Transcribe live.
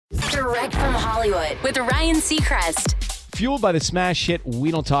Direct from Hollywood with Ryan Seacrest. Fueled by the smash hit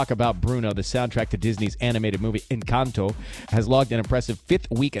We Don't Talk About Bruno, the soundtrack to Disney's animated movie Encanto has logged an impressive fifth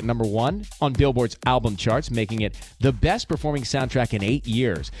week at number one on Billboard's album charts, making it the best performing soundtrack in 8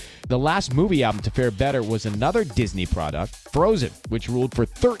 years. The last movie album to fare better was another Disney product, Frozen, which ruled for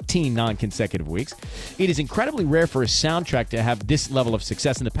 13 non-consecutive weeks. It is incredibly rare for a soundtrack to have this level of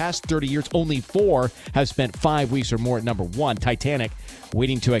success. In the past 30 years, only 4 have spent 5 weeks or more at number one: Titanic,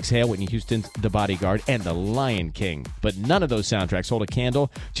 Waiting to Exhale, Whitney Houston's The Bodyguard, and The Lion King. But none of those soundtracks hold a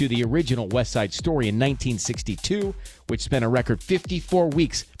candle to the original West Side Story in 1962, which spent a record 54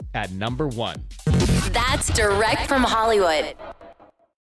 weeks at number one. That's Direct from Hollywood.